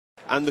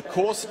and the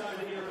course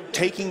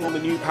taking on the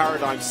new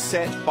paradigm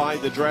set by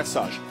the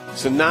dressage.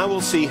 So now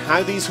we'll see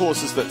how these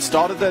horses that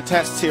started their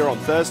tests here on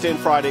Thursday and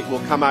Friday will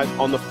come out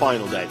on the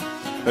final day.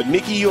 But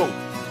Mickey Young,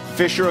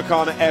 Fisher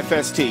O'Connor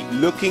FST,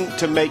 looking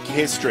to make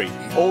history.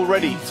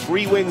 Already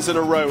 3 wins in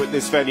a row at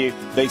this venue.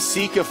 They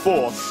seek a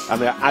 4th,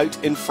 and they're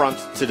out in front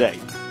today.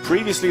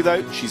 Previously,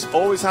 though, she's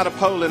always had a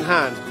pole in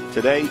hand.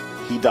 Today,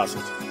 he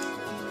doesn't.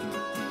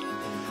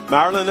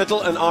 Marilyn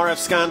Little and RF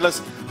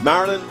Scandalous.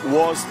 Marilyn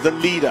was the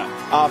leader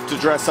after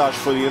dressage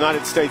for the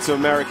United States of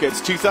America. It's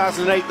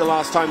 2008, the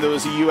last time there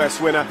was a US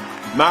winner.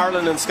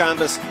 Marilyn and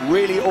Scandalous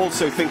really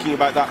also thinking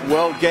about that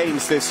World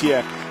Games this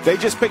year. They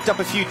just picked up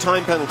a few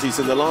time penalties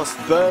in the last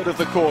third of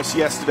the course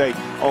yesterday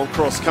on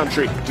cross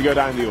country to go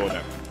down the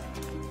order.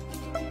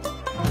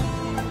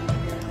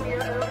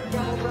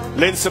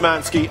 Lynn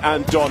Szymanski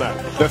and Donna,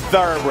 the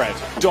thoroughbred.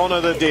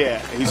 Donna the deer.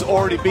 He's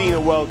already been a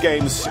World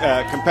Games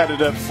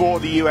competitor for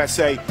the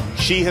USA.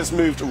 She has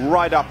moved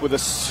right up with a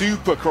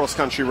super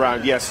cross-country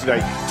round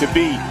yesterday to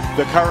be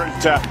the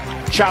current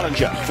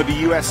challenger for the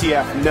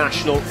USEF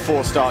National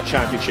 4-Star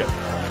Championship.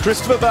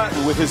 Christopher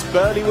Burton with his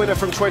Burley winner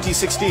from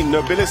 2016,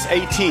 Nobilis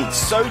 18,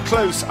 so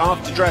close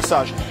after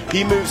dressage.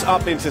 He moves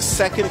up into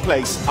 2nd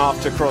place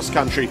after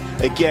cross-country,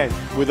 again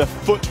with a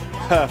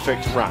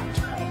foot-perfect round.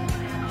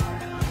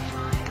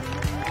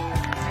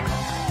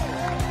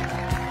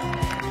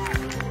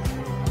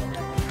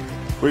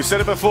 We've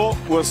said it before,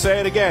 we'll say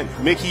it again.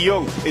 Mickey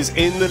Young is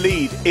in the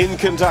lead in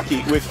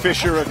Kentucky with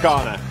Fisher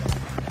O'Connor.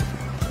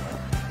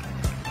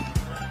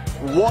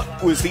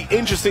 What was the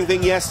interesting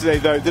thing yesterday,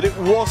 though, that it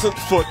wasn't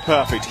foot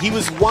perfect. He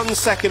was 1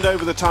 second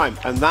over the time,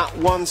 and that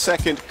 1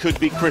 second could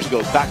be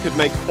critical. That could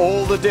make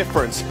all the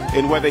difference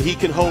in whether he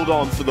can hold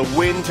on for the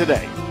win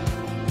today.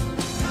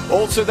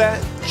 Also there,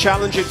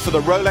 challenging for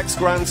the Rolex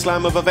Grand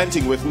Slam of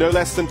eventing with no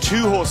less than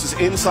 2 horses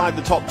inside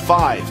the top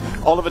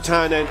 5. Oliver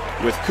Townend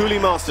with Cooley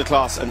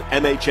Masterclass and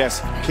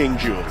MHS King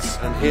Jules.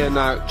 And here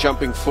now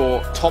jumping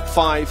for top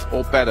 5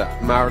 or better,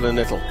 Marilyn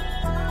Little.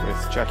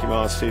 With Jackie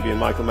Mars, Phoebe and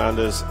Michael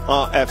Manders,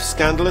 RF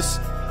Scandalous,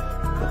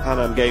 the Pan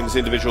Am Games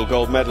individual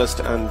gold medalist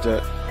and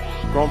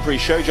Grand Prix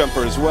show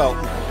jumper as well.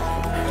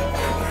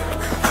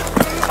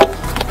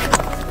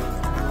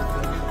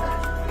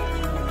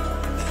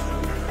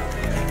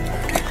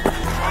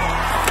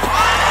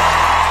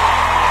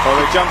 Well,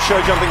 they jump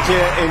show jumping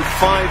here in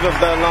 5 of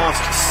their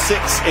last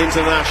 6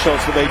 internationals,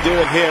 but they do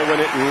it here when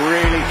it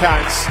really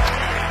counts.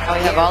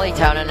 We have Ollie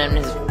Townend and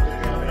his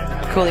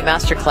Cooley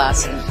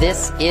Masterclass, and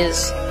this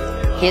is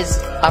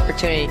his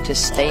opportunity to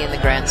stay in the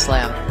Grand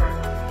Slam.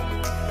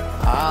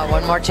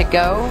 One more to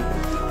go.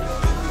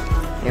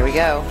 Here we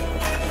go.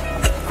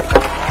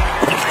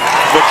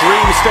 The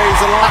dream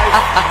stays alive.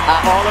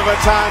 Oliver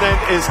Townend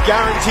is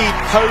guaranteed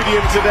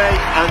podium today,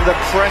 and the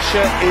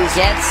pressure is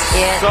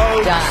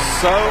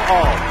so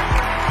on.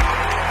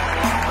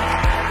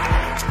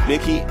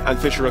 Mickey and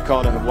Fisher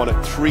O'Connor have won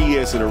it 3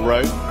 years in a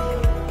row,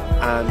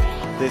 and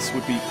this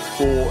would be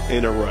 4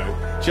 in a row.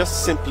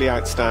 Just simply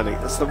outstanding.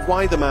 That's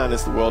why the man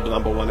is the world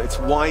 #1. It's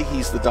why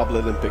he's the double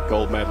Olympic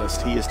gold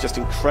medalist. He is just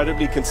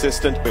incredibly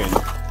consistent. Win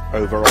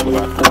over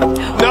Oliver.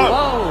 No!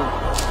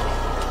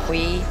 Whoa.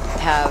 We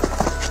have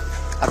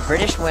a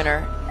British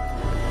winner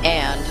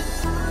and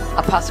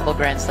a possible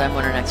Grand Slam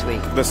winner next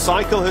week. The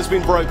cycle has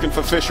been broken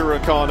for Fisher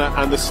O'Connor,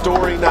 and the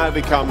story now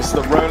becomes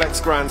the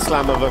Rolex Grand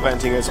Slam of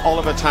eventing as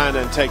Oliver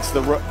Townend takes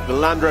the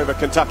Land Rover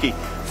Kentucky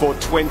for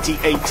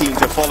 2018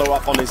 to follow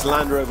up on his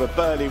Land Rover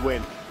Burley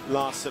win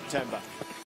last September.